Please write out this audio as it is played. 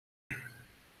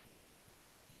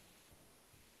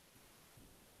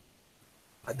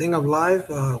I think I'm live.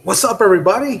 What's up,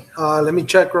 everybody? Let me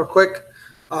check real quick.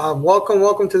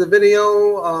 Welcome to the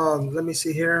video. Let me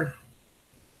see here.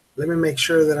 Let me make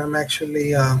sure that I'm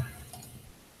actually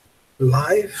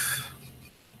live.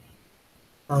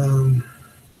 Let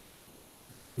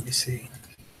me see.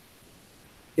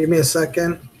 Give me a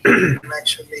second. I'm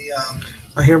actually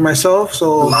I hear myself,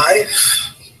 so live.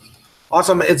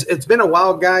 Awesome. It's been a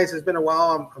while, guys. It's been a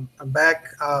while. I'm back.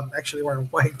 Actually, wearing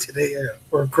white today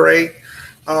or gray.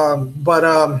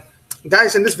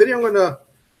 Guys, in this video, I'm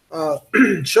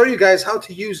gonna show you guys how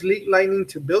to use Lead Lightning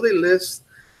to build a list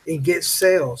and get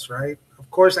sales. Right? Of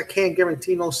course, I can't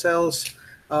guarantee no sales.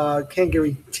 Can't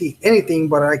guarantee anything,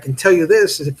 but I can tell you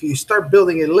this: is if you start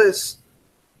building a list,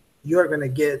 you are gonna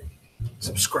get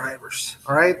subscribers.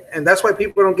 All right, and that's why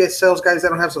people don't get sales, guys. They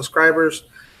don't have subscribers.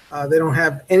 They don't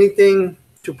have anything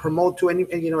to promote to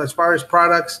any, as far as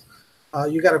products.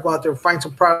 You got to go out there and find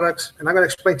some products, and I'm going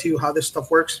to explain to you how this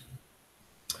stuff works.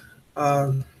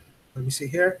 Let me see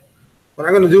here. What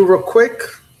I'm going to do real quick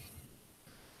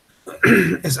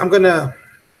is I'm going to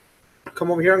come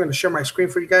over here. I'm going to share my screen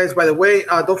for you guys. By the way,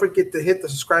 don't forget to hit the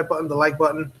subscribe button, the like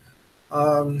button.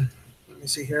 Let me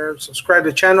see here. Subscribe to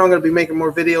the channel. I'm going to be making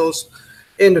more videos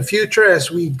in the future as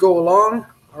we go along.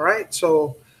 All right.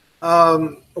 So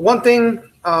one thing,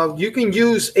 you can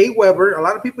use Aweber. A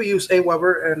lot of people use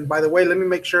Aweber. And by the way, let me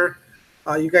make sure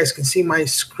you guys can see my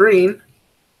screen.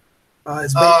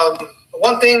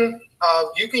 One thing,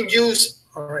 you can use.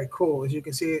 All right, cool. As you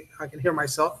can see, I can hear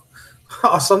myself.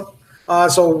 Awesome.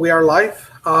 So we are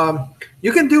live.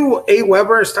 You can do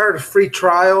Aweber, start a free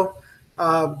trial.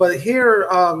 But here,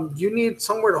 you need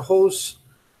somewhere to host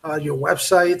your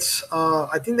websites.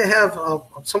 I think they have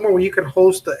somewhere where you can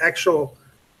host the actual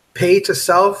page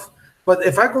itself. But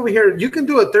if I go over here, you can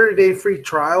do a 30-day free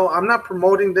trial. I'm not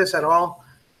promoting this at all,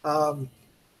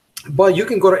 but you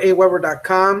can go to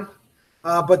aweber.com.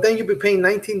 But then you'll be paying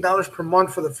 $19 per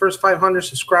month for the first 500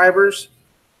 subscribers.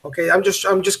 Okay, I'm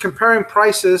just comparing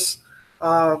prices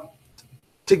to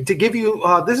give you.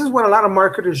 This is what a lot of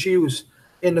marketers use.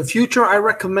 In the future, I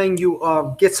recommend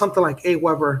you get something like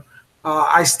Aweber.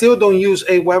 I still don't use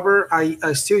Aweber.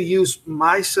 I still use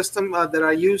my system that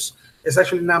I use. It's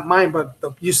actually not mine, but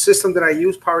the system that I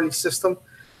use, Powerly system.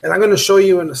 And I'm going to show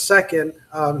you in a second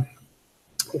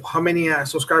how many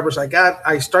subscribers I got.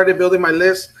 I started building my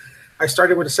list. I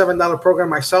started with a $7 program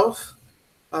myself.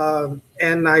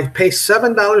 And I pay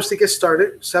 $7 to get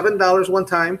started, $7 one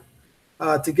time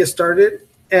to get started.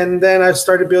 And then I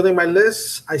started building my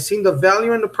list. I seen the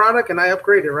value in the product and I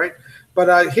upgraded, right?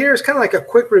 But here's kind of like a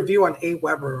quick review on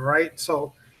Aweber, right?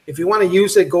 So if you want to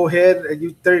use it, go ahead and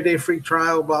use 30-day free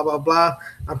trial, blah, blah, blah.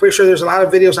 I'm pretty sure there's a lot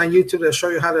of videos on YouTube that show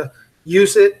you how to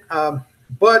use it.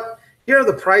 But here are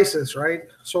the prices, right?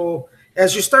 So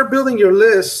as you start building your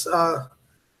list,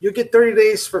 you get 30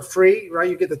 days for free, right?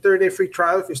 You get the 30-day free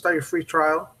trial if you start your free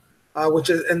trial,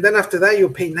 and then after that, you'll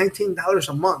pay $19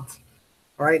 a month,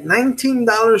 all right?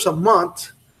 $19 a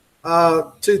month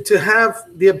to have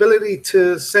the ability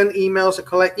to send emails and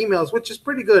collect emails, which is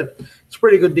pretty good. It's a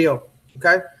pretty good deal.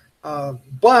 Okay,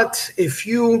 but if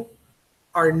you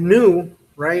are new,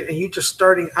 right, and you're just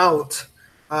starting out,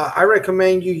 I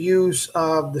recommend you use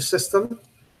the system,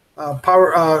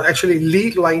 actually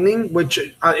Lead Lightning, which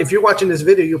if you're watching this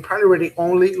video, you probably already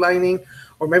own Lead Lightning,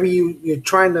 or maybe you're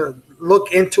trying to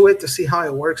look into it to see how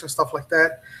it works and stuff like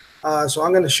that. So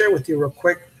I'm going to share with you real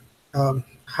quick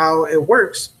how it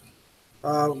works.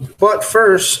 But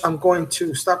first, I'm going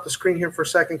to stop the screen here for a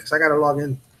second because I got to log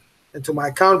into my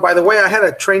account. By the way, I had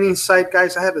a training site,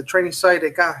 guys. I had a training site.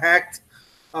 It got hacked.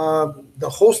 The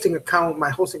hosting account, my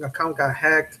hosting account got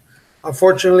hacked.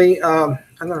 Unfortunately, I'm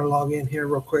going to log in here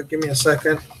real quick. Give me a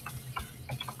second.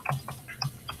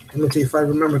 Let me see if I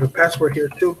remember the password here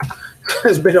too.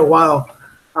 It's been a while.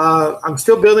 I'm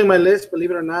still building my list,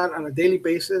 believe it or not, on a daily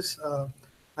basis.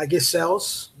 I get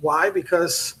sales. Why?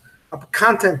 Because I put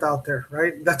content out there,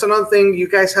 right? That's another thing you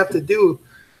guys have to do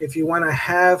if you want to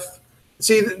have.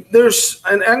 See,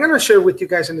 and I'm going to share with you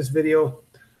guys in this video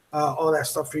all that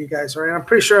stuff for you guys, all right? I'm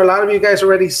pretty sure a lot of you guys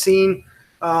already seen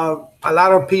a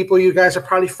lot of people. You guys are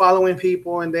probably following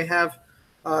people, and they have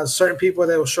certain people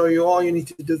that will show you, oh, you need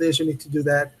to do this, you need to do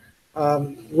that,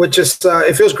 which is,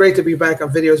 it feels great to be back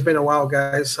on video. It's been a while,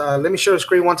 guys. Let me share the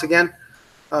screen once again.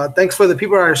 Thanks for the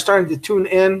people that are starting to tune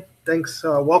in. Thanks.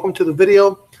 Welcome to the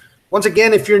video. Once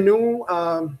again, if you're new,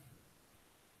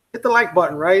 hit the like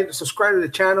button, right? Subscribe to the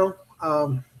channel.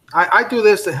 I do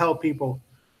this to help people.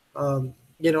 If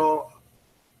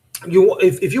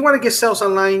you want to get sales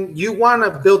online, you want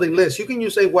to build a list. You can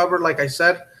use Aweber, like I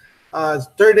said.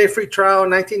 30-day free trial,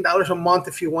 $19 a month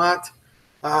if you want.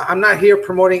 I'm not here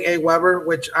promoting Aweber,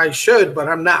 which I should, but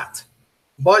I'm not.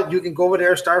 But you can go over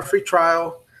there, start a free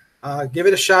trial, give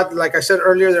it a shot. Like I said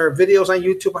earlier, there are videos on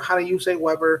YouTube on how to use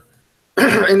Aweber.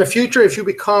 In the future, if you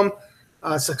become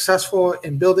successful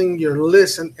in building your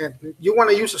list and you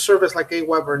want to use a service like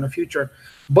Aweber in the future.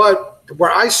 But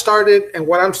where I started and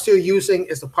what I'm still using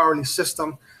is the Powerly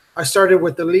system. I started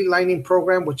with the Lead Lightning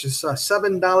program, which is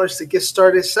 $7 to get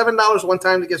started, $7 one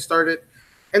time to get started.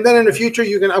 And then in the future,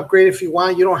 you can upgrade if you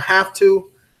want. You don't have to.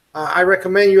 I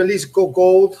recommend you at least go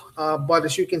gold. But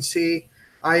as you can see,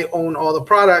 I own all the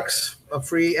products,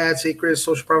 free Ad Secrets,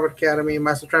 Social Profit Academy,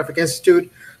 Master Traffic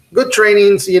Institute. Good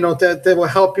trainings, that will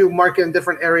help you market in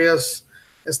different areas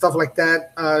and stuff like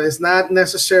that. It's not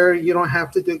necessary. You don't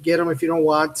have to get them if you don't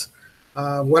want.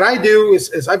 What I do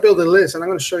is I build a list, and I'm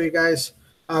going to show you guys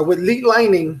with Lead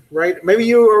Lightning, right? Maybe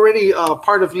you're already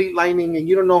part of Lead Lightning and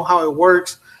you don't know how it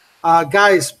works.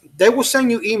 Guys, they will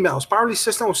send you emails. Powerly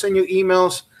system will send you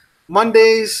emails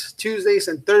Mondays, Tuesdays,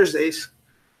 and Thursdays.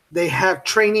 They have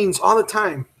trainings all the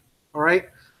time, all right?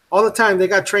 All the time. They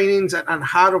got trainings on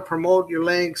how to promote your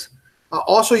links.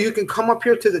 Also, you can come up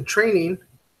here to the training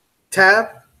tab,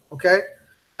 okay?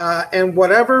 And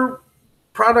whatever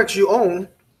products you own,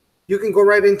 you can go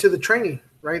right into the training,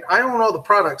 right? I own all the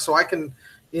products, so I can,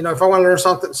 if I want to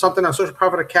learn something on Social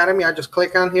Profit Academy, I just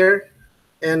click on here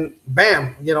and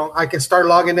bam, I can start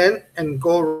logging in and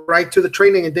go right to the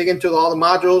training and dig into all the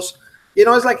modules.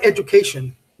 It's like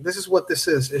education. This is what this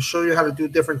is. It shows you how to do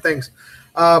different things.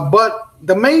 But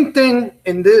the main thing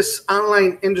in this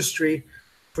online industry,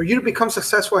 for you to become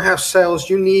successful and have sales,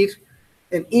 you need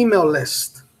an email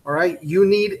list, all right? You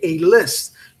need a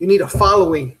list. You need a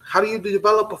following. How do you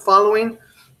develop a following?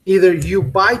 Either you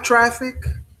buy traffic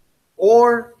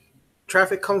or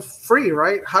traffic comes free,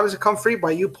 right? How does it come free?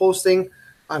 By you posting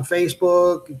on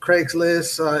Facebook,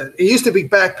 Craigslist. It used to be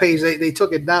Backpage. They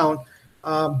took it down.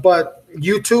 But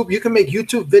YouTube, you can make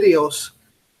YouTube videos.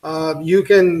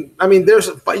 There's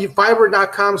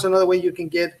Fiverr.com is another way you can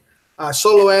get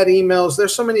solo ad emails.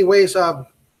 There's so many ways.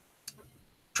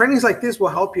 Trainings like this will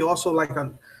help you also, like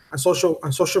on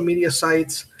social media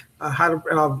sites.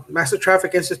 Master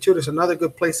Traffic Institute is another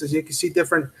good place, as you can see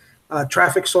different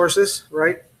traffic sources,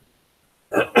 right?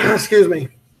 Excuse me.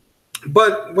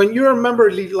 But when you remember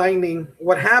Lead Lightning,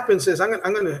 what happens is I'm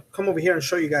going to come over here and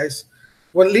show you guys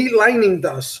what Lead Lightning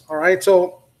does. All right.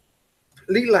 So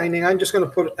Lead Lightning, I'm just going to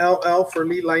put LL for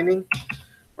Lead Lightning.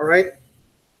 All right.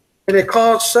 And it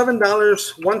costs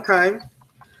 $7 one time.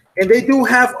 And they do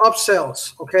have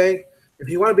upsells. Okay. If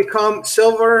you want to become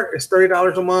silver, it's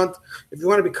 $30 a month. If you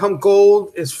want to become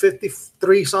gold, it's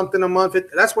 $53 something a month.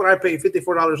 That's what I pay,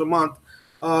 $54 a month.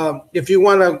 If you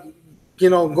want to,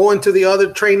 go into the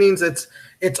other trainings,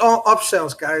 it's all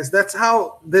upsells, guys. That's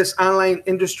how this online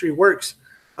industry works.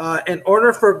 In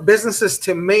order for businesses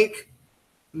to make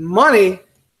money,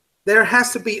 there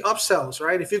has to be upsells,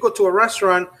 right? If you go to a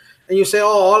restaurant and you say, oh,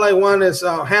 all I want is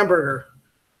a hamburger,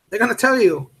 they're going to tell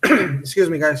you, excuse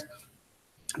me, guys,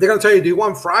 they're going to tell you, do you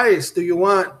want fries? Do you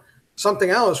want something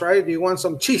else, right? Do you want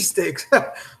some cheese sticks?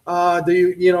 Do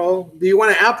you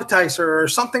want an appetizer or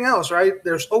something else, right?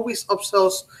 There's always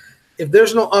upsells. If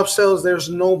there's no upsells, there's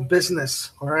no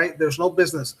business, all right? There's no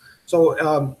business.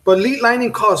 So, but Lead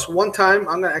Lightning costs one time.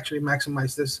 I'm going to actually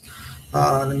maximize this.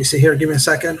 Let me see here. Give me a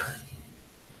second.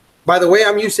 By the way,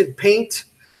 I'm using Paint.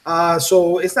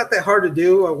 So it's not that hard to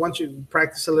do once you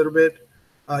practice a little bit.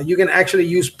 You can actually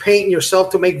use Paint yourself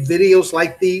to make videos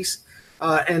like these.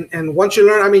 And once you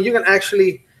learn, you can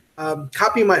actually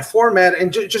copy my format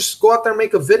and just go out there and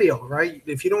make a video, right?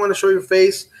 If you don't want to show your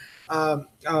face.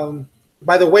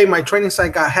 By the way, my training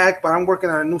site got hacked, but I'm working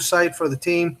on a new site for the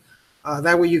team.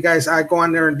 That way you guys, I go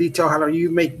on there and detail how you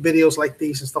make videos like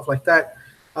these and stuff like that.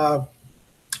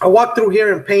 I walk through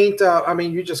here and Paint.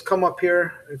 You just come up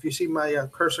here. If you see my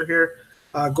cursor here,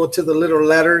 go to the little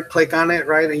letter, click on it,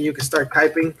 right? And you can start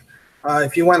typing.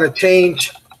 If you want to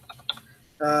change,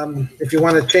 I'm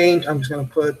just going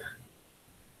to put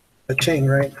a chain,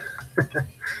 right?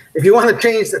 If you want to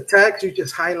change the text, you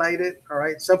just highlight it. All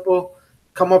right. Simple.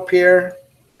 Come up here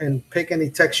and pick any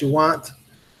text you want.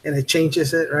 And it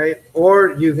changes it, right?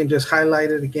 Or you can just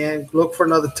highlight it again. Look for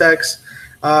another text,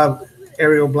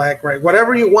 Arial black, right?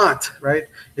 Whatever you want, right?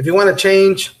 If you want to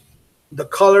change the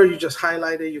color, you just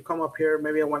highlight it. You come up here.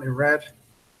 Maybe I want it red.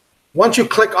 Once you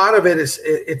click out of it,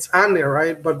 it's on there,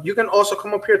 right? But you can also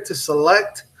come up here to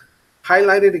select,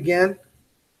 highlight it again.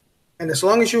 And as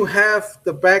long as you have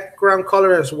the background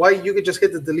color as white, you can just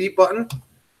hit the delete button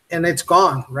and it's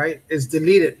gone, right? It's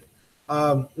deleted.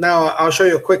 Now I'll show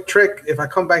you a quick trick. If I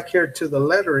come back here to the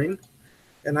lettering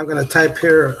and I'm going to type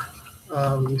here,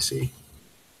 let me see.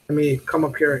 Let me come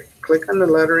up here, click on the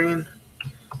lettering.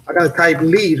 I gotta type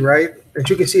lead, right? As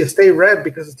you can see, it stay red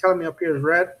because it's telling me up here is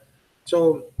red.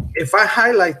 So if I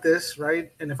highlight this,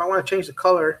 right, and if I want to change the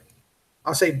color,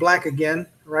 I'll say black again,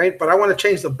 right? But I want to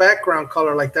change the background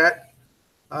color like that.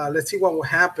 Let's see what will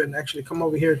happen. Actually, come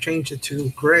over here, change it to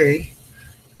gray.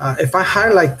 If I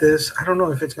highlight this, I don't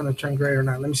know if it's going to turn gray or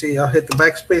not. Let me see. I'll hit the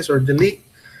backspace or delete.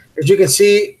 As you can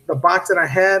see, the box that I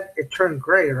had, it turned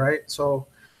gray, right? So,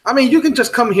 I mean, you can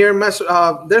just come here, mess.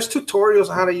 There's tutorials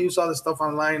on how to use all this stuff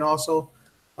online also.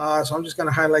 So I'm just going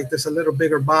to highlight this a little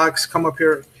bigger box. Come up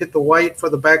here, hit the white for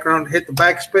the background, hit the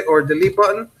backspace or delete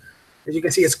button. As you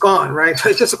can see, it's gone, right? So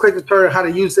it's just a quick tutorial how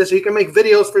to use this. So you can make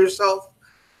videos for yourself.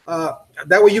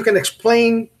 That way you can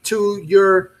explain to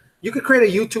you could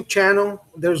create a YouTube channel.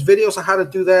 There's videos on how to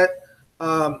do that.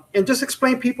 And just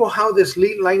explain people how this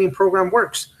lead lightning program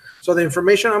works. So the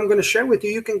information I'm going to share with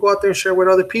you, you can go out there and share with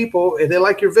other people. If they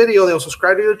like your video, they'll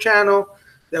subscribe to your channel.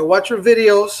 They'll watch your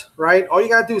videos, right? All you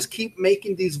got to do is keep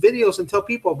making these videos and tell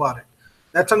people about it.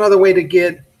 That's another way to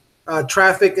get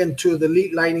traffic into the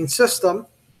lead lightning system,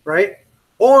 right?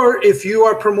 Or if you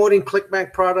are promoting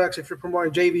ClickBank products, if you're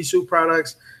promoting JVZoo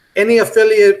products, any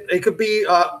affiliate, it could be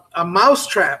a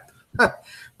mousetrap.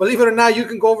 Believe it or not, you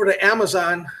can go over to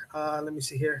Amazon. Let me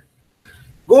see here.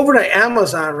 Go over to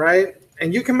Amazon, right?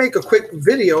 And you can make a quick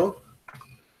video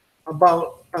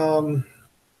about, hold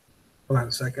on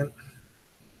a second.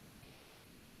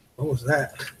 What was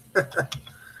that?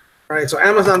 All right, so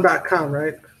Amazon.com,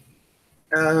 right?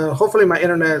 Hopefully my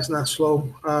internet is not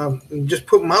slow. Just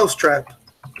put mousetrap.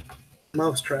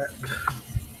 Mousetrap.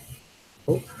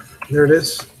 Oh, there it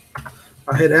is.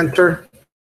 I'll hit enter.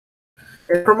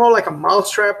 And promote like a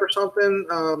mousetrap or something.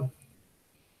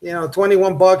 You know,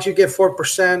 $21, you get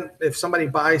 4% if somebody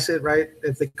buys it, right?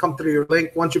 If they come through your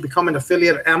link, once you become an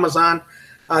affiliate of Amazon,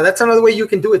 that's another way you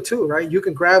can do it too, right? You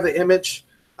can grab the image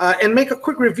and make a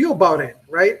quick review about it,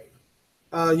 right?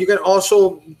 You can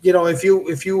also, you know, if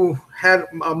you had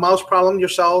a mouse problem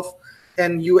yourself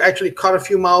and you actually caught a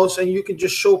few mouse, and you can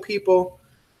just show people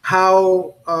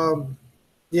how,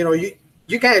 you know,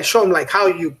 you can't show them like how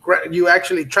you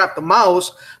actually trap the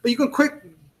mouse, but you can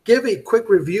give a quick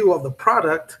review of the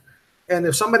product. And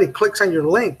if somebody clicks on your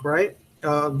link, right,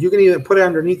 you can either put it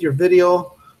underneath your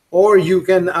video, or you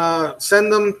can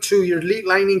send them to your lead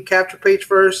lightning capture page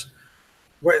first,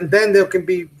 and then they can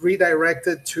be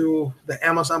redirected to the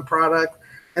Amazon product.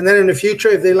 And then in the future,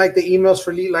 if they like the emails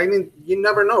for lead lightning, you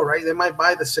never know, right? They might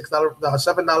buy the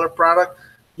 $7 product.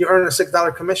 You earn a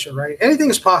 $6 commission, right? Anything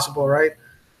is possible, right?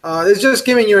 It's just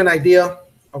giving you an idea,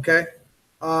 okay?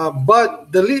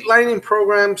 But the lead lightning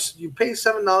programs, you pay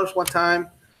 $7 one time.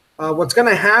 What's going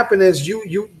to happen is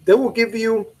they will give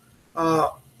you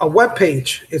a web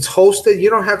page. It's hosted.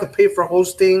 You don't have to pay for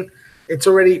hosting. It's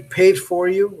already paid for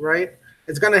you, right?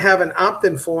 It's going to have an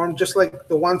opt-in form, just like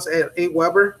the ones at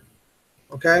Aweber,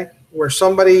 okay, where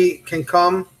somebody can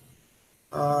come.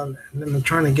 And I'm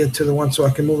trying to get to the one so I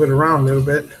can move it around a little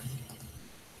bit.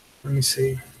 Let me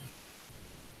see.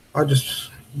 I'll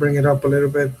just bring it up a little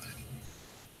bit.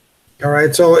 All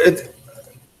right, so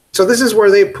this is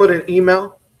where they put an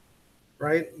email,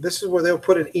 right? This is where they'll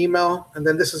put an email, and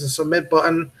then this is a submit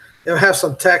button. They'll have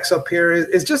some text up here.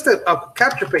 It's just a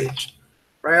capture page,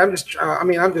 right? I'm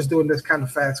just doing this kind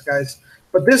of fast, guys.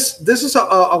 But this is a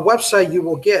website you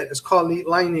will get. It's called Lead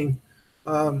Lightning.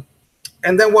 And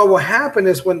then what will happen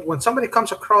is when somebody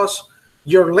comes across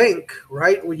your link,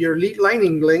 right, with your Lead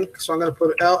Lightning link, so I'm going to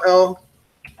put LL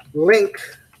link,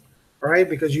 right,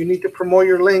 because you need to promote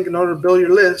your link in order to build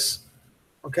your list.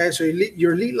 Okay, so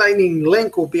your Lead Lightning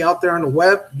link will be out there on the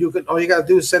web. All you got to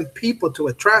do is send people to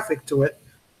it, traffic to it.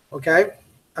 Okay,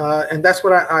 and that's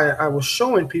what I was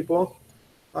showing people,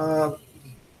 that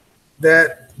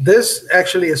this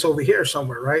actually is over here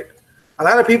somewhere, right? A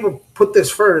lot of people put this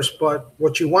first, but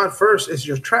what you want first is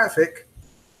your traffic.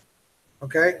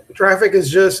 Okay, traffic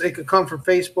is just, it could come from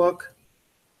Facebook.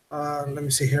 Let me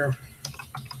see here.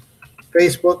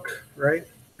 Facebook, right?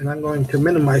 And I'm going to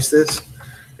minimize this.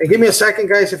 And give me a second,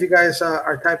 guys, if you guys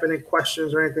are typing in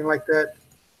questions or anything like that.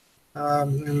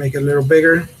 And make it a little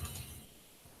bigger,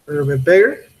 a little bit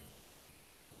bigger.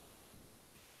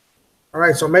 All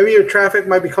right, so maybe your traffic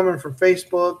might be coming from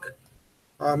Facebook,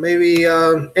 maybe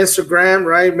Instagram,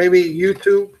 right? Maybe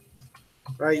YouTube,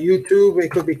 right? YouTube,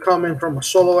 it could be coming from a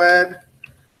solo ad.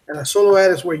 And a solo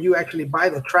ad is where you actually buy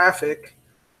the traffic.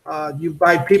 You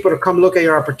buy people to come look at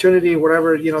your opportunity,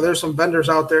 whatever. You know, there's some vendors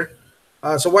out there.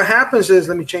 So what happens is,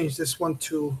 let me change this one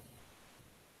to,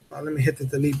 let me hit the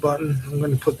delete button. I'm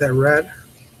going to put that red.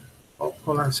 Oh,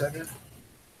 hold on a second.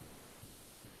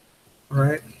 All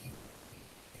right.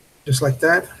 Just like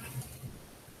that.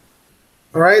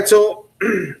 All right. So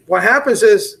what happens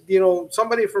is,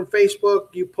 somebody from Facebook,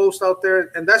 you post out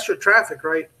there, and that's your traffic,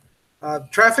 right?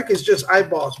 Traffic is just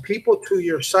eyeballs, people to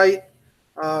your site,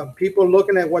 people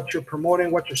looking at what you're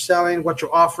promoting, what you're selling, what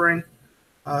you're offering.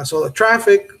 So the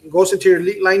traffic goes into your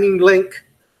lead lightning link.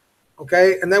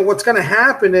 Okay. And then what's going to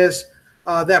happen is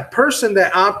that person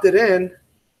that opted in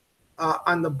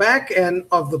on the back end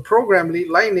of the program, lead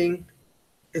lightning,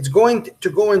 it's going to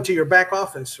go into your back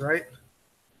office, right?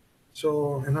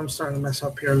 So, and I'm starting to mess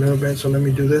up here a little bit. So let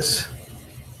me do this.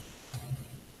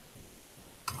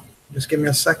 Just give me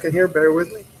a second here. Bear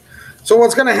with me. So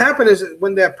what's going to happen is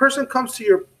when that person comes to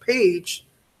your page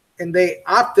and they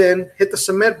opt in, hit the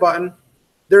submit button,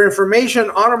 their information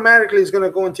automatically is going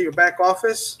to go into your back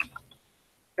office.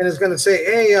 And it's going to say,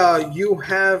 hey, you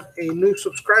have a new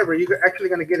subscriber. You're actually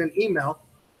going to get an email,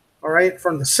 all right,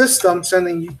 from the system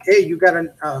sending you, hey, you got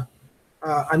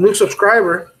a new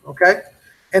subscriber, okay?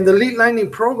 And the lead lightning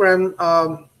program,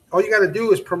 all you got to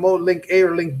do is promote link A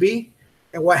or link B.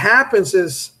 And what happens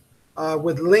is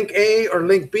with link A or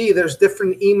link B, there's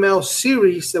different email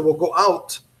series that will go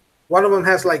out. One of them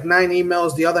has like 9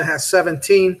 emails. The other has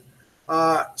 17.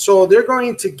 So they're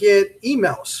going to get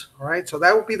emails, all right? So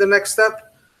that would be the next step.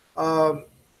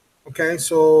 Okay,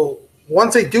 so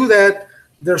once they do that,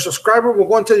 their subscriber will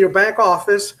go into your back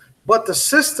office, but the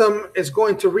system is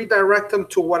going to redirect them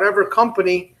to whatever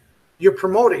company you're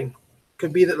promoting.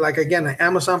 Could be that, like, again, an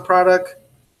Amazon product.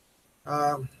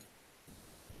 Let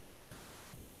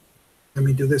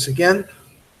me do this again.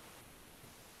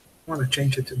 I want to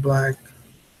change it to black.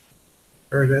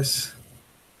 There it is.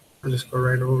 I'll just go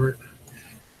right over it.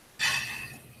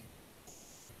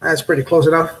 That's pretty close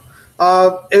enough.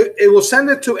 It will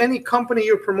send it to any company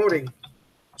you're promoting.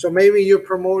 So maybe you're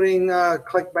promoting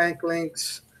ClickBank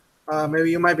links.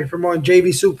 Maybe you might be promoting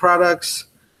JVZoo products,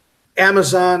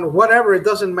 Amazon, whatever. It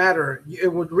doesn't matter.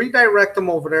 It would redirect them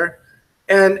over there,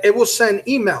 and it will send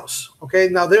emails. Okay.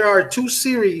 Now there are 2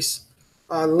 series,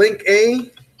 link A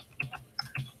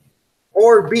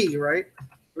or B, right?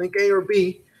 Link A or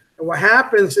B. And what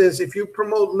happens is if you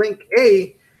promote link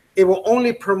A, it will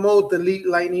only promote the lead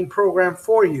lightning program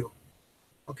for you.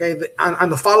 Okay, on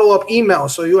the follow-up email.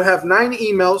 So you'll have 9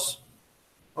 emails.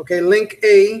 Okay, link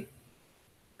A,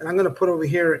 and I'm going to put over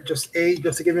here just A,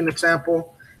 just to give you an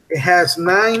example. It has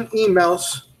 9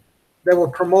 emails that will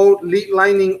promote lead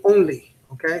lightning only.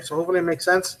 Okay, so hopefully it makes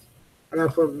sense. I'm going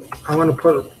to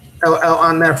put LL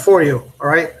on there for you. All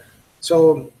right.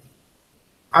 So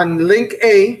on link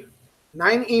A,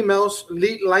 9 emails,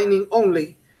 lead lightning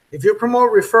only. If you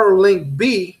promote referral link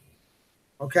B,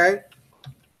 okay,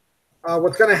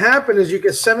 what's going to happen is you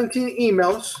get 17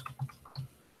 emails,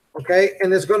 okay,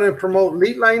 and it's going to promote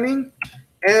lead lightning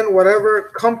and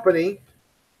whatever company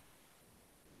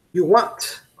you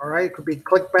want, all right? It could be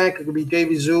ClickBank, it could be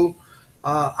JVZoo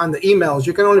on the emails.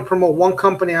 You can only promote 1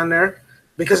 company on there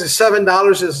because it's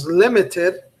 $7 is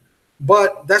limited,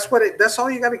 but that's all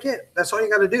you got to get. That's all you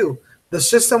got to do. The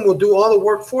system will do all the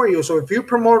work for you. So if you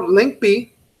promote link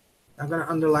B, I'm going to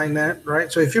underline that,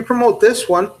 right? So if you promote this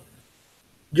one,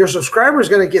 your subscriber is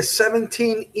going to get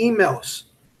 17 emails.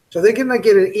 So they're going to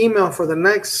get an email for the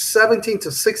next 17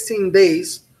 to 16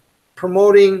 days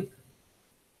promoting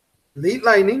lead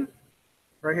lightning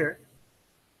right here,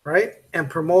 right? And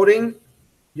promoting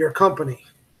your company,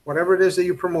 whatever it is that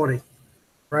you're promoting,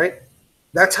 right?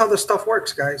 That's how the stuff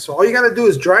works, guys. So all you got to do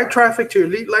is drive traffic to your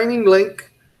lead lightning link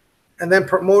and then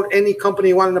promote any company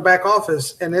you want in the back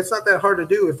office. And it's not that hard to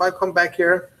do. If I come back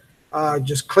here,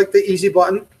 just click the easy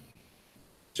button.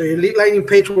 So your lead lightning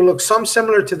page will look some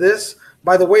similar to this.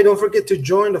 By the way, don't forget to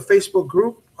join the Facebook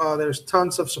group. There's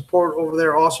tons of support over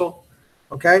there also.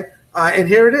 Okay. And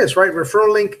here it is, right?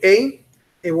 Referral link A.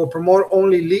 It will promote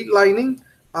only lead lightning.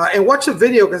 And watch the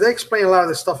video because they explain a lot of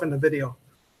this stuff in the video.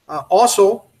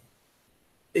 Also,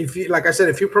 if you, like I said,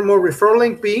 if you promote referral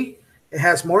link B, it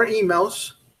has more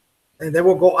emails and they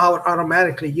will go out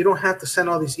automatically. You don't have to send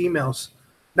all these emails.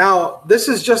 Now, this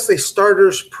is just a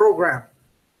starters program.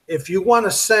 If you want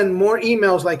to send more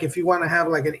emails, like if you want to have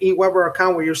like an eWeber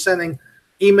account where you're sending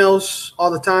emails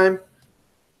all the time,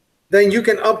 then you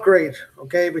can upgrade,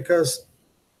 okay? Because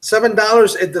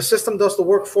 $7, the system does the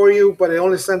work for you, but it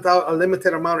only sent out a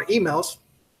limited amount of emails.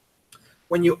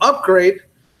 When you upgrade,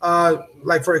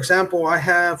 like for example, I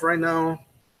have right now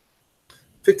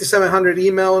 5,700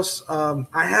 emails.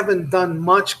 I haven't done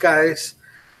much, guys,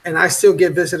 and I still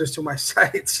get visitors to my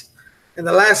sites. In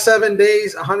the last 7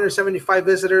 days, 175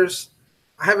 visitors.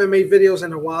 I haven't made videos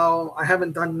in a while. I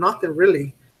haven't done nothing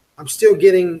really. I'm still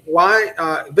getting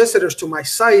visitors to my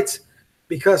sites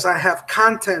because I have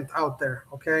content out there,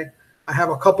 okay? I have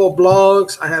a couple of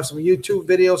blogs. I have some YouTube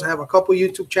videos. I have a couple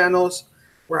YouTube channels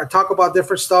where I talk about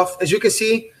different stuff. As you can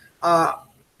see,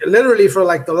 literally for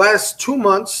like the last 2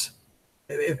 months,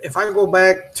 if I go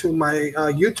back to my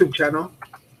YouTube channel,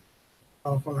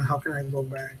 hold on, how can I go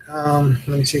back? Let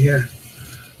me see here.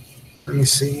 Let me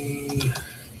see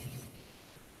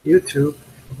YouTube.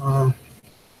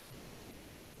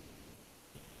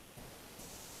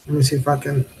 Let me see if I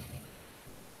can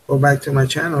go back to my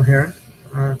channel here,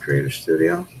 Creator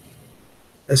Studio.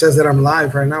 It says that I'm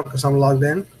live right now because I'm logged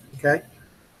in. Okay.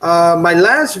 My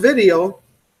last video,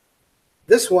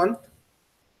 this one,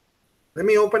 let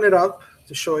me open it up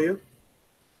to show you.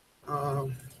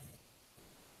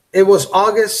 It was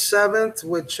August 7th,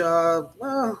 which,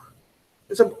 well,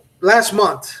 it's last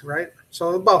month, right?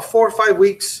 So about 4 or 5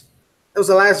 weeks. It was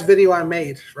the last video I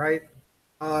made, right?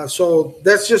 So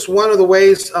that's just one of the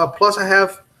ways. Plus I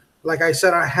have, like I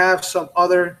said, I have some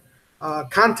other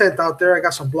content out there. I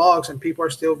got some blogs and people are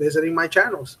still visiting my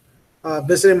channels,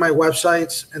 visiting my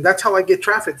websites. And that's how I get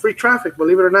traffic, free traffic,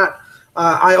 believe it or not.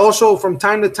 I also, from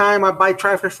time to time, I buy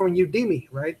traffic from Udemy,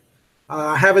 right?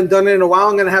 I haven't done it in a while.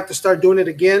 I'm going to have to start doing it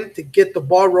again to get the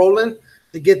ball rolling,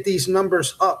 to get these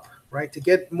numbers up, right? To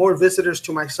get more visitors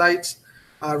to my sites.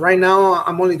 Right now,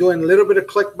 I'm only doing a little bit of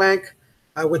ClickBank,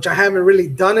 which I haven't really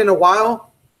done in a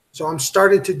while. So I'm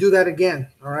starting to do that again,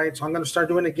 all right? So I'm going to start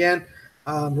doing it again.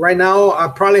 Right now, I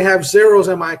probably have zeros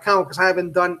in my account because I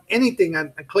haven't done anything on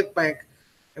ClickBank.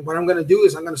 And what I'm going to do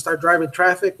is I'm going to start driving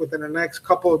traffic within the next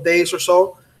couple of days or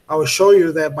so. I will show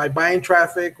you that by buying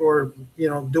traffic or, you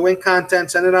know, doing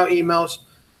content, sending out emails,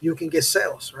 you can get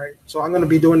sales, right? So I'm going to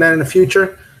be doing that in the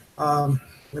future. Let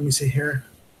me see here.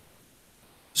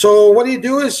 So what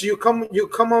do is you come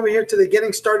over here to the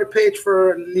getting started page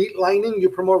for Lead Lightning. You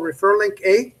promote referral link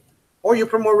A or you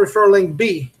promote referral link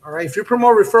B. All right. If you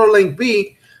promote referral link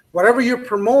B, whatever you're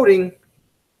promoting,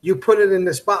 you put it in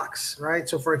this box, right?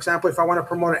 So for example, if I want to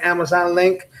promote an Amazon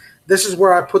link, this is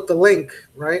where I put the link,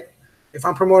 right? If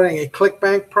I'm promoting a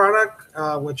ClickBank product,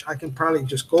 which I can probably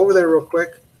just go over there real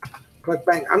quick.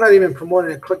 ClickBank, I'm not even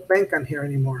promoting a ClickBank on here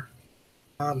anymore.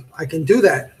 I can do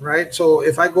that, right? So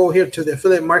if I go here to the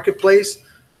affiliate marketplace,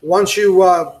 once you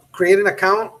create an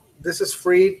account, this is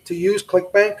free to use,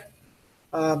 ClickBank.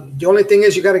 The only thing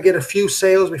is you got to get a few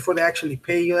sales before they actually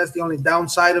pay you. That's the only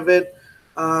downside of it.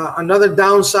 Another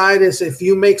downside is if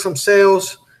you make some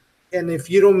sales and if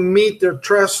you don't meet their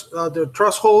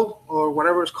threshold or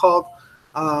whatever it's called,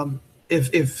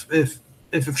 if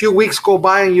a few weeks go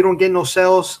by and you don't get no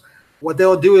sales, what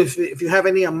they'll do is if you have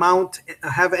any amount,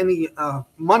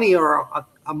 money or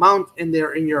amount in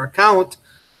your account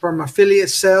from affiliate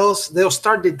sales, they'll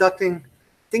start deducting,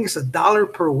 I think it's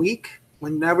 $1 per week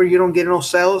whenever you don't get no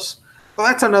sales. Well,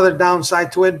 that's another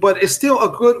downside to it, but it's still a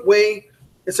good way.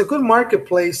 It's a good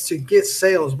marketplace to get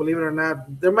sales, believe it or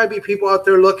not. There might be people out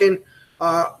there looking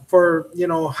for, you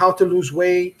know, how to lose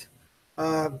weight.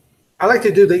 I like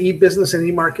to do the e-business and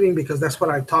e-marketing because that's what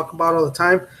I talk about all the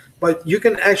time. But you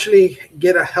can actually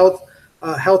get a health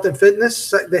and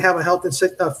fitness. They have a health and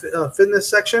fitness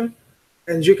section.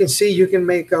 And as you can see, you can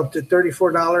make up to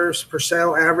 $34 per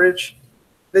sale average.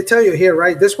 They tell you here,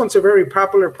 right? This one's a very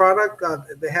popular product.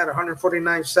 They had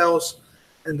 149 sales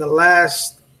in the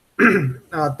last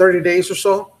 30 days or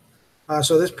so.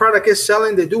 So this product is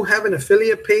selling. They do have an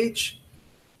affiliate page.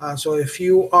 So if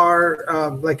you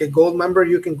are like a gold member,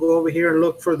 you can go over here and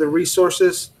look for the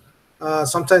resources.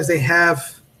 Sometimes they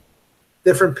have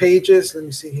different pages. Let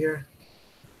me see here.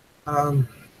 Let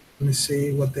me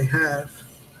see what they have.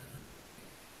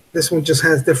 This one just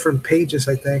has different pages,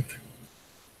 I think.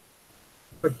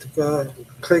 But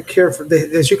click here.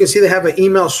 As you can see, they have an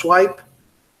email swipe.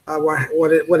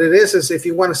 What it is if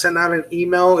you want to send out an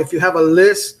email, if you have a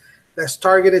list that's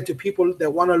targeted to people that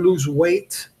want to lose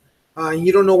weight, and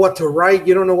you don't know what to write,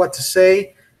 you don't know what to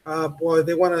say, or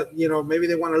they want to, you know, maybe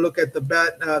they want to look at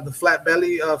the flat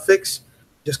belly fix.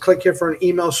 Just click here for an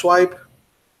email swipe,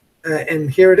 and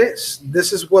here it is.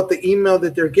 This is what the email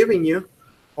that they're giving you.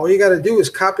 All you got to do is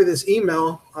copy this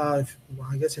email. I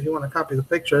guess if you want to copy the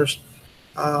pictures,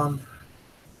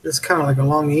 it's kind of like a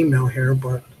long email here,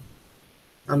 but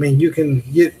I mean, you can.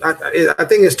 I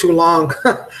think it's too long.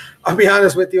 I'll be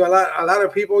honest with you. A lot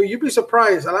of people, you'd be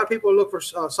surprised. A lot of people look for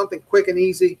something quick and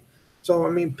easy. So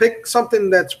I mean, pick something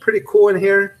that's pretty cool in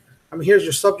here. I mean, here's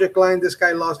your subject line. This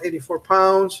guy lost 84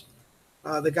 pounds.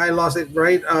 The guy lost it,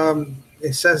 right?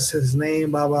 It says his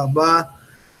name, blah, blah, blah.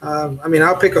 I mean,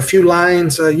 I'll pick a few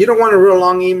lines. You don't want a real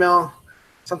long email.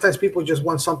 Sometimes people just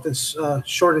want something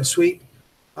short and sweet.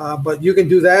 But you can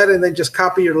do that and then just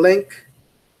copy your link.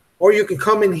 Or you can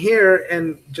come in here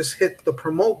and just hit the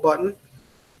promote button.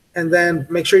 and then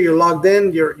make sure you're logged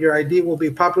in. Your ID will be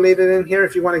populated in here.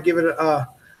 If you want to give it a,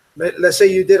 let's say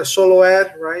you did a solo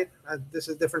ad, right? This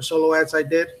is different solo ads I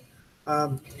did.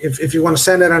 If you want to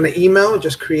send it on an email,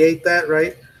 just create that,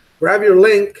 right? Grab your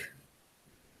link,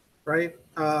 right?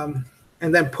 And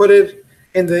then put it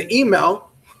in the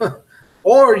email,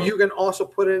 or you can also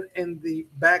put it in the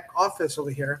back office over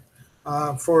here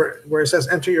for where it says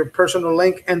enter your personal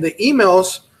link, and the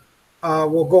emails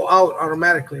will go out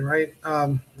automatically, right?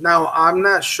 Now, I'm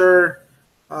not sure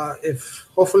if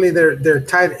hopefully they're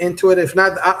tied into it. If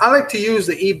not, I like to use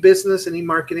the e-business and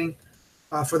e-marketing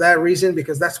for that reason,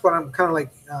 because that's what I'm kind of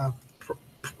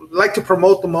like to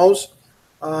promote the most.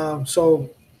 So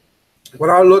what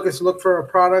I'll look for a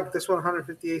product. This one,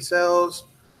 158 sales.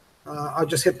 I'll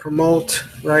just hit promote,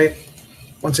 right?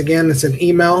 Once again, it's an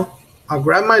email. I'll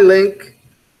grab my link,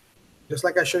 just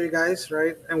like I show you guys,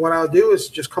 right? And what I'll do is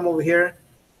just come over here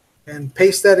and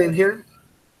paste that in here,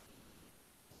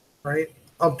 right?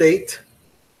 Update.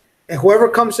 And whoever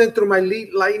comes in through my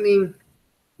Lead Lightning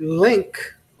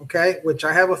link, okay, which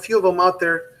I have a few of them out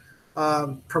there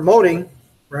promoting,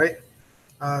 right?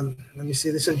 Let me see.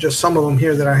 This is just some of them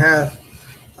here that I have.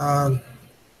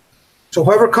 So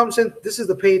whoever comes in, this is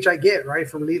the page I get, right,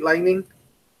 from Lead Lightning.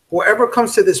 Whoever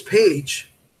comes to this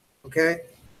page, okay,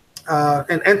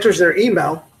 and enters their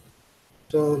email.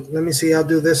 So let me see. I'll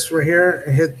do this right here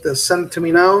and hit the send to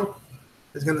me now.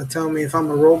 It's going to tell me if I'm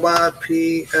a robot,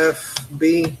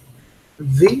 PFBV,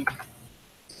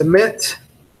 submit.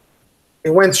 It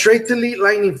went straight to Lead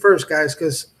Lightning first, guys,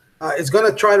 because it's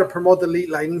going to try to promote the Lead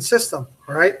Lightning system,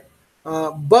 all right?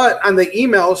 But on the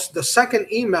emails, the second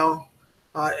email,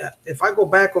 if I go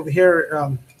back over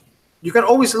here, you can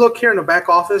always look here in the back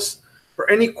office for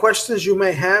any questions you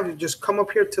may have. You just come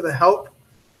up here to the help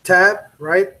tab,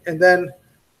 right? And then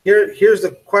here's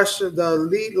the question, the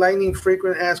Lead Lightning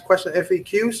frequent asked question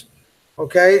FAQs,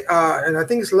 okay? And I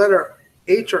think it's letter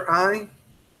H or I.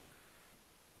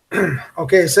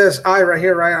 Okay, it says I right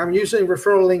here, right? I'm using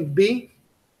referral link B.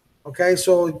 Okay,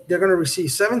 so they're going to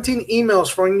receive 17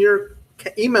 emails from your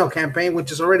email campaign,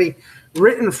 which is already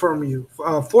written for you,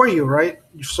 right?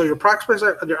 So your prospects,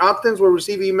 your opt-ins will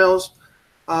receive emails.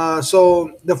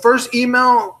 So the first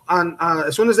email on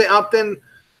as soon as they opt in,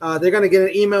 they're going to get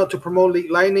an email to promote Lead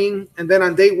Lightning, and then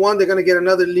on day one they're going to get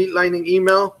another Lead Lightning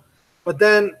email. But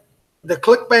then the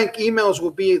ClickBank emails will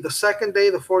be the second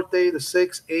day, the fourth day, the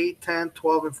 6th, 8, 10,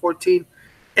 12, and 14,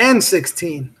 and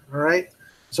 16. All right.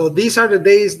 So these are the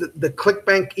days that the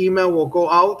ClickBank email will go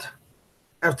out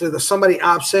after somebody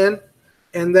opts in.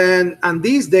 And then on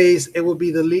these days, it will be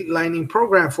the Lead Lightning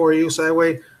program for you. So that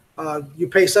way you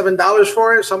pay $7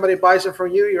 for it. Somebody buys it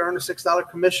from you. You earn a $6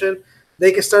 commission.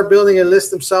 They can start building a list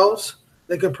themselves.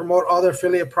 They can promote all their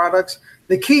affiliate products.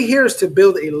 The key here is to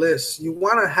build a list. You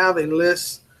want to have a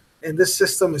list. And this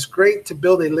system is great to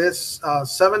build a list.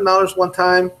 $7 one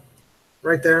time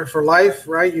right there for life,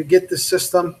 right? You get this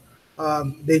system.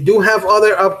 They do have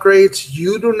other upgrades.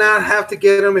 You do not have to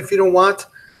get them if you don't want.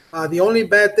 The only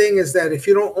bad thing is that if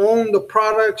you don't own the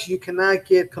products, you cannot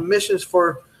get commissions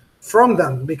from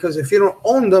them, because if you don't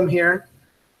own them here,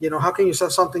 how can you sell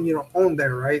something you don't own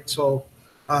there, right? So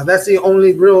that's the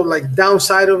only real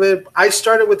downside of it. I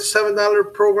started with the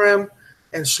 $7 program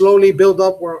and slowly build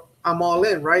up where I'm all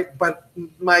in, right? But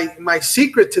my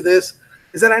secret to this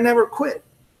is that I never quit.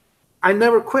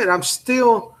 I'm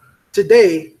still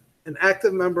today an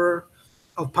active member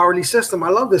of Powerly System. I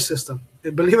love this system.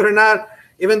 Believe it or not,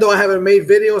 even though I haven't made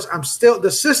videos, the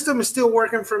system is still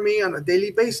working for me on a daily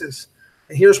basis.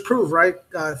 And here's proof, right?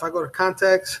 If I go to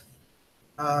contacts,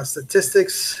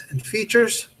 statistics, and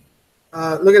features,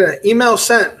 look at that. Email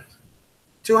sent,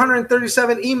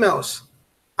 237 emails.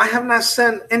 I have not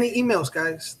sent any emails,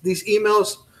 guys. These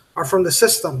emails are from the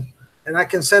system, and I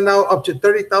can send out up to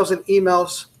 30,000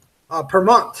 emails per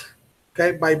month,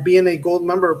 okay, by being a gold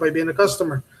member, by being a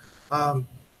customer.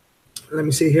 Let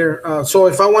me see here. So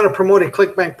if I want to promote a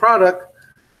ClickBank product,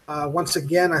 once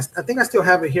again, I think I still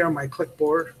have it here on my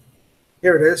clipboard.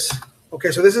 Here it is.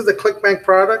 Okay, so this is the ClickBank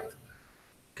product.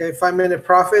 Okay, 5-minute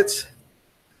profits.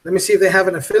 Let me see if they have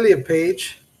an affiliate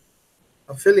page.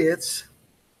 Affiliates.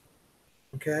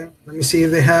 Okay, let me see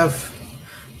if they have.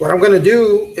 What I'm going to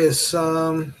do is, here,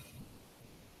 I'm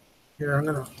going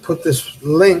to put this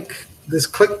link, this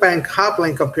ClickBank hop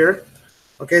link up here.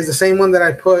 Okay, it's the same one that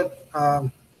I put.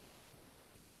 Let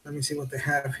me see what they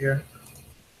have here.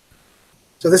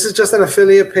 So this is just an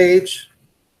affiliate page.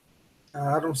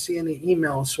 I don't see any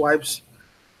email swipes.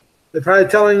 They're probably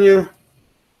telling you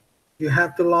you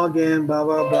have to log in, blah,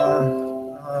 blah,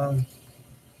 blah.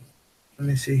 Let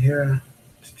me see here.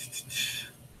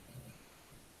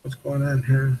 What's going on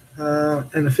here?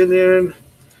 An affiliate,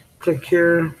 click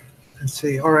here. Let's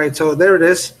see. All right, so there it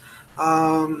is.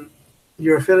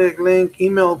 Your affiliate link,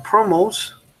 email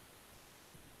promos.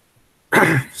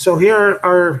 So here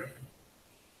are,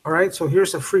 all right, so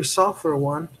here's a free software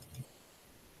one.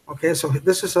 Okay, so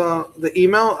this is the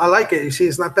email. I like it. You see,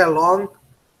 it's not that long.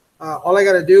 All I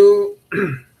got to do,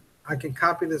 I can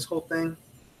copy this whole thing.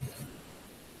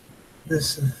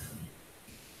 This,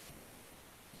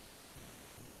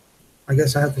 I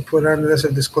guess I have to put under this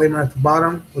a disclaimer at the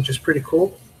bottom, which is pretty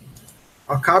cool.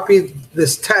 I'll copy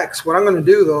this text. What I'm going to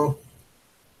do, though,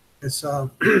 is, let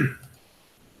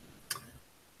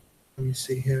me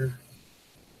see here.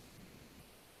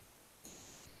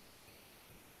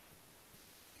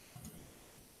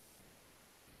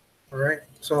 All right,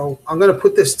 so I'm going to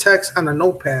put this text on a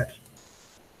notepad.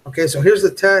 Okay, so here's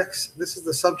the text. This is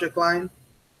the subject line.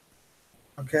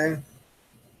 Okay.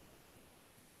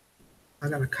 I'm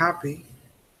going to copy.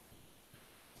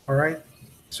 All right.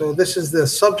 So this is the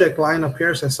subject line up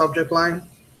here. It says subject line.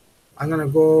 I'm going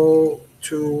to go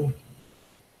to,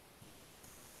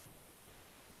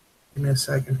 give me a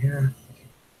second here.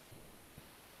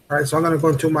 All right. So I'm going to go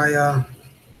into my,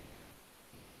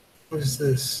 what is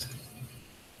this?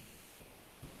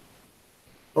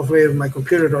 Hopefully my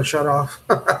computer don't shut off.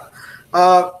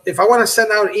 If I want to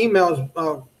send out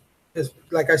emails, it's,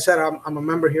 like I said, I'm a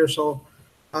member here, so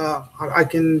I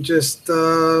can just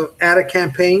add a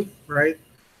campaign, right?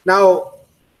 Now,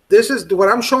 this is what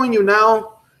I'm showing you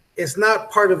now. It's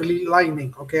not part of Elite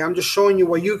Lightning, okay? I'm just showing you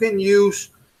what you can use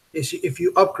is if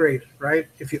you upgrade, right?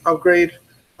 If you upgrade.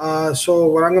 So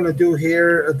what I'm going to do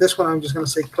here, this one I'm just going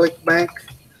to say ClickBank,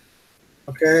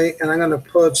 okay? And I'm going to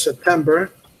put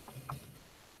September.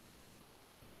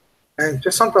 And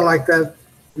just something like that.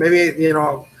 Maybe, you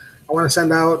know, I want to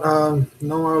send out,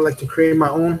 no, I would like to create my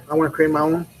own. I want to create my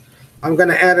own. I'm going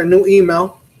to add a new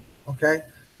email. Okay.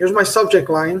 Here's my subject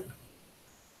line.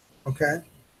 Okay.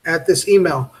 Add this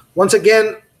email. Once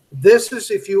again, this is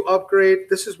if you upgrade.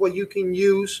 This is what you can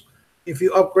use if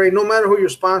you upgrade, no matter who your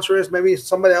sponsor is. Maybe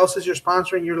somebody else is your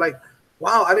sponsor and you're like,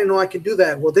 wow, I didn't know I could do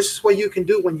that. Well, this is what you can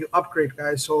do when you upgrade,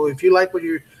 guys. So if you like what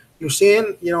you're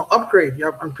seeing, you know, upgrade.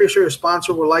 I'm pretty sure your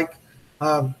sponsor will like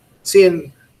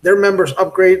seeing their members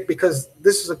upgrade because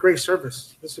this is a great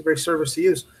service. This is a great service to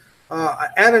use.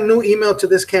 Add a new email to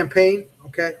this campaign.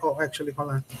 Okay. Oh, actually,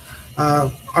 hold on.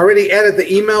 Already added the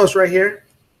emails right here.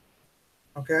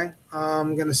 Okay.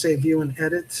 I'm going to say view and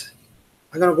edit.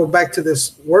 I'm going to go back to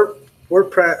this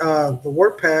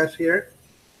WordPad here.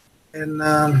 And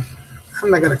I'm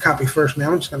not going to copy first,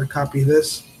 man. I'm just going to copy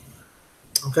this.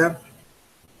 Okay.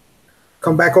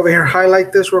 Come back over here,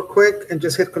 highlight this real quick, and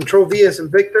just hit Control V as in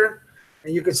Victor.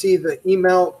 And you can see the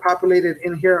email populated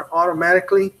in here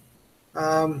automatically.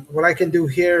 What I can do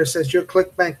here, it says your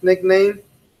ClickBank nickname.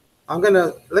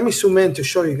 Let me zoom in to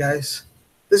show you guys.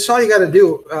 This is all you got to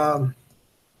do.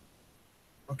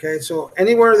 Okay, so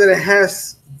anywhere that it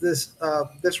has this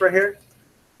this right here,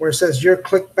 where it says your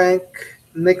ClickBank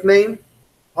nickname,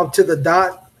 up to the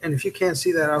dot. And if you can't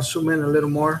see that, I'll zoom in a little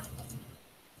more.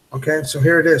 Okay, so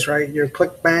here it is, right? Your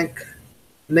ClickBank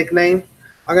nickname.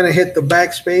 I'm going to hit the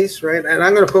backspace, right? And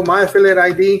I'm going to put my affiliate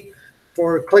ID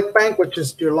for ClickBank, which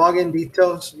is your login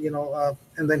details, you know,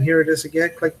 and then here it is again,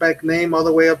 ClickBank name all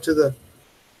the way up to the,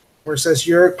 where it says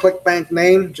your ClickBank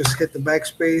name. Just hit the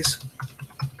backspace,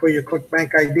 put your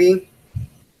ClickBank ID.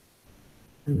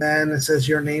 And then it says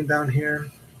your name down here.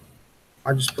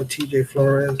 I'll just put TJ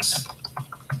Flores.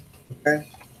 Okay.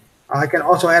 I can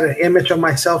also add an image of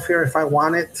myself here if I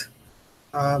want it.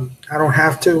 I don't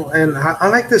have to. And I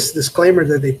like this disclaimer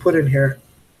that they put in here.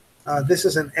 This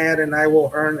is an ad and I will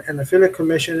earn an affiliate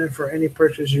commission for any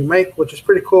purchase you make, which is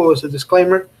pretty cool as a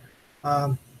disclaimer.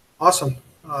 Awesome.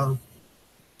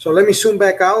 So let me zoom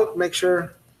back out, make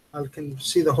sure I can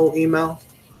see the whole email.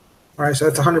 All right, so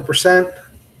that's 100%.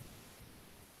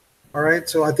 All right,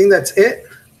 so I think that's it.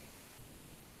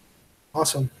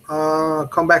 Awesome.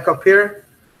 Come back up here.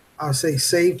 I'll say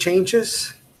save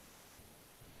changes.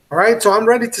 All right, so I'm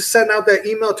ready to send out that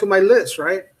email to my list,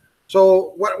 right?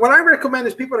 So what I recommend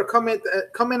is people to come in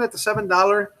at the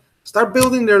 $7, start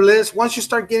building their list. Once you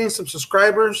start getting some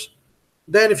subscribers,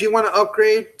 then if you want to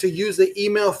upgrade to use the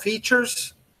email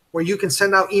features where you can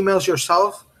send out emails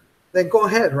yourself, then go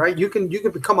ahead, right? You can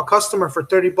become a customer for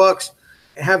 $30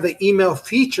 and have the email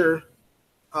feature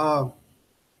to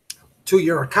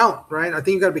your account, right? I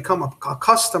think you got to become a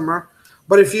customer.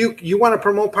 But if you want to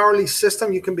promote Powerlead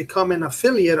System, you can become an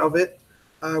affiliate of it,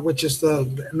 which is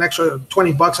an extra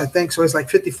 $20, I think. So it's like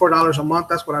 $54 a month.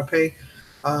 That's what I pay.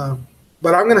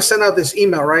 But I'm going to send out this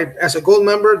email, right? As a gold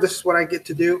member, this is what I get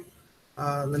to do.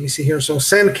 Let me see here. So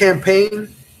send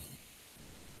campaign.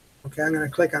 Okay, I'm going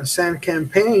to click on send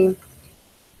campaign.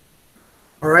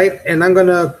 All right, and I'm going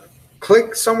to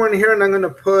click somewhere in here, and I'm going to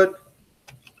put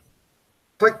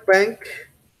ClickBank.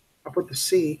 I'll put the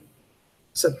C,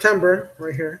 September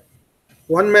right here.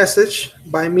 One message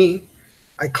by me.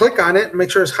 I click on it, make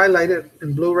sure it's highlighted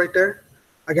in blue right there.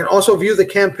 I can also view the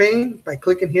campaign by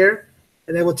clicking here,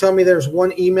 and it will tell me there's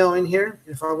one email in here.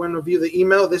 If I want to view the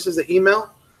email, this is the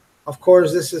email. Of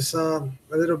course, this is a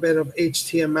little bit of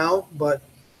HTML, but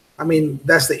I mean,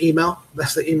 that's the email.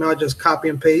 That's the email, just copy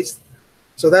and paste.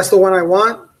 So that's the one I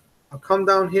want. I'll come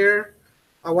down here.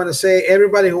 I want to say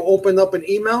everybody who opened up an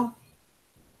email,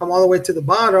 come all the way to the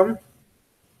bottom.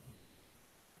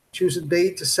 Choose a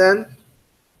date to send.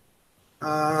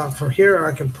 From here,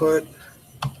 I can put,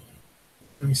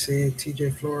 let me see,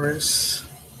 TJ Flores.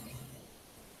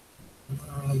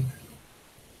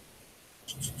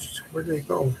 Where did it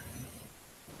go?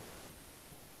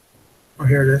 Oh,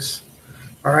 here it is.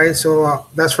 All right, so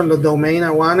that's from the domain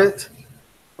I want it.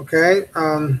 Okay,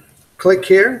 click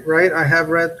here, right? I have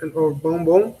read, or boom,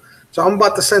 boom. So I'm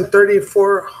about to send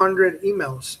 3,400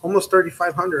 emails, almost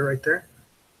 3,500 right there.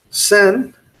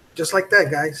 Send, just like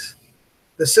that, guys.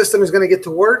 The system is going to get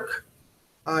to work.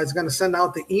 It's going to send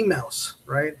out the emails,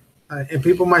 right? And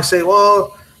people might say,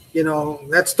 well, you know,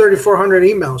 that's 3,400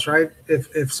 emails, right?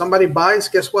 If somebody buys,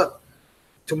 guess what?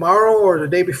 Tomorrow or the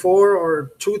day before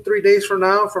or 2-3 days from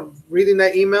now, from reading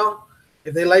that email,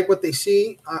 if they like what they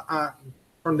see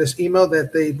from this email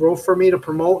that they wrote for me to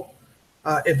promote,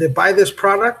 if they buy this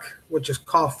product, which is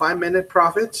called 5-Minute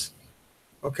Profits,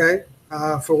 okay,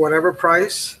 for whatever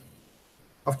price,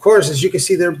 of course, as you can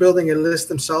see, they're building a list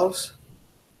themselves.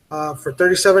 For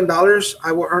 $37,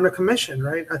 I will earn a commission,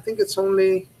 right? I think it's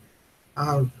only,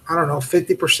 I don't know,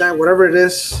 50%, whatever it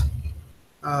is.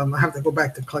 I have to go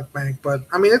back to ClickBank, but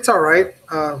I mean, it's all right.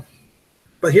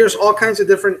 But here's all kinds of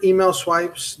different email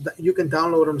swipes that you can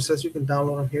download them. It says you can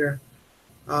download them here.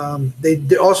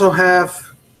 They also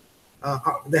have,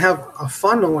 they have a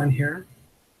funnel in here.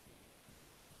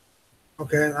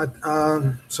 Okay,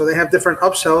 so they have different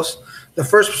upsells. The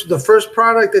first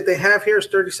product that they have here is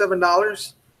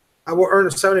 $37. I will earn a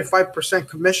 75%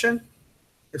 commission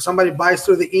if somebody buys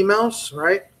through the emails,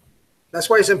 right? That's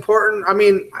why it's important. I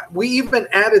mean, we even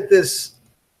added this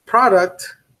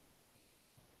product.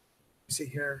 See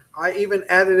here, I even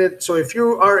added it. So if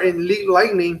you are in Lead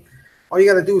Lightning, all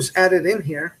you got to do is add it in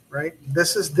here, right?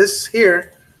 This is this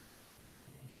here.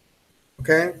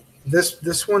 Okay,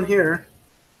 this one here.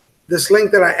 This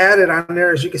link that I added on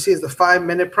there, as you can see, is the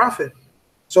 5-Minute Profit.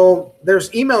 So there's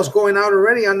emails going out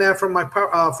already on that from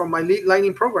my Lead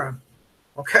Lightning program.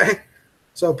 Okay,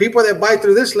 so people that buy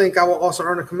through this link, I will also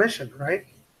earn a commission, right?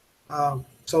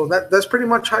 So that's pretty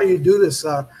much how you do this.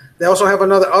 They also have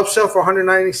another upsell for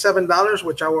 $197,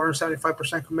 which I will earn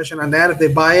 75% commission on that if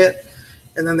they buy it.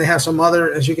 And then they have some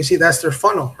other, as you can see, that's their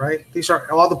funnel, right? These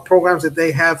are all the programs that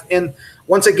they have in.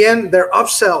 Once again, they're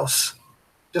upsells.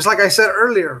 Just like I said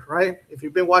earlier, right? If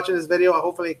you've been watching this video,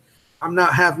 hopefully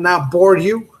have not bored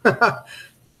you.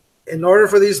 In order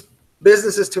for these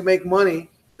businesses to make money,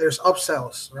 there's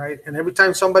upsells, right? And every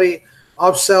time somebody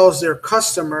upsells their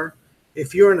customer,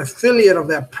 if you're an affiliate of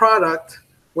that product,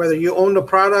 whether you own the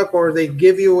product or they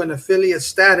give you an affiliate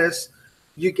status,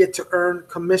 you get to earn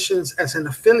commissions as an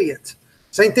affiliate.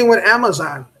 Same thing with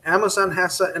Amazon. Amazon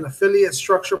has an affiliate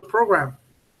structure program.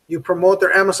 You promote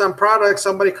their Amazon product,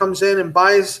 somebody comes in and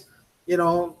buys, you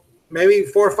know, maybe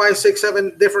 4, 5, 6,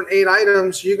 7 different 8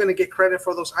 items, you're going to get credit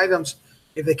for those items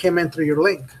if they came in through your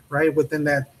link, right, within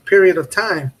that period of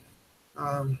time.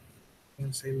 I'm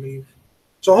going to say leave.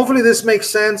 So hopefully this makes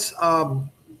sense.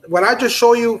 What I just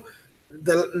show you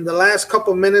in the last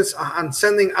couple of minutes on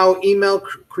sending out email,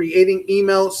 creating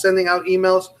emails, sending out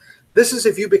emails, this is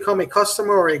if you become a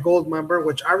customer or a gold member,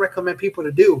 which I recommend people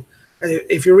to do.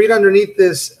 If you read underneath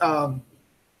this,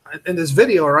 in this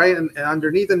video, right, and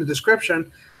underneath in the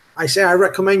description, I say I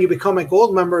recommend you become a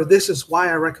gold member. This is why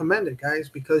I recommend it, guys,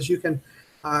 because you can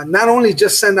not only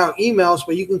just send out emails,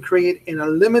 but you can create an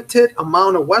unlimited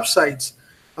amount of websites.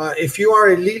 If you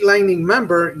are a Lead Lightning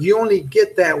member, you only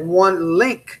get that one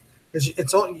link.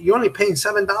 You're only paying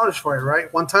 $7 for it,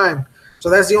 right, one time. So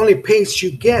that's the only page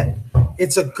you get.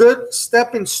 It's a good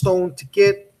stepping stone to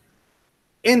get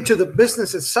into the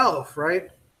business itself,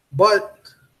 right? But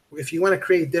if you want to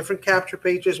create different capture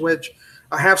pages, which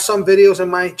I have some videos in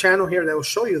my channel here that will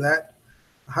show you that,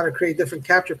 how to create different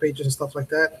capture pages and stuff like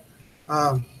that,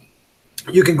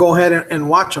 you can go ahead and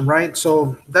watch them, right?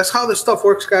 So that's how this stuff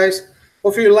works, guys.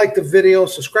 Hopefully you like the video.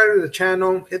 Subscribe to the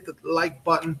channel. Hit the like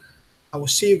button. I will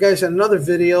see you guys in another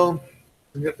video.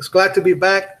 It's glad to be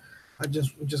back. I'm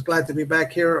just glad to be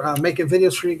back here making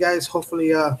videos for you guys.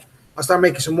 Hopefully, I'll start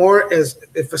making some more as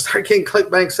if I start getting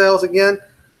ClickBank sales again.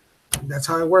 That's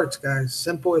how it works, guys.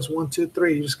 Simple as 1, 2,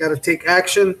 3. You just got to take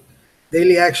action,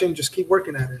 daily action. Just keep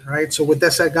working at it. All right. So with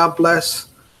that said, God bless.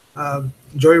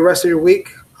 Enjoy the rest of your week.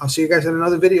 I'll see you guys in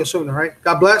another video soon. All right.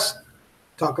 God bless.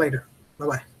 Talk later.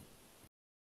 Bye-bye.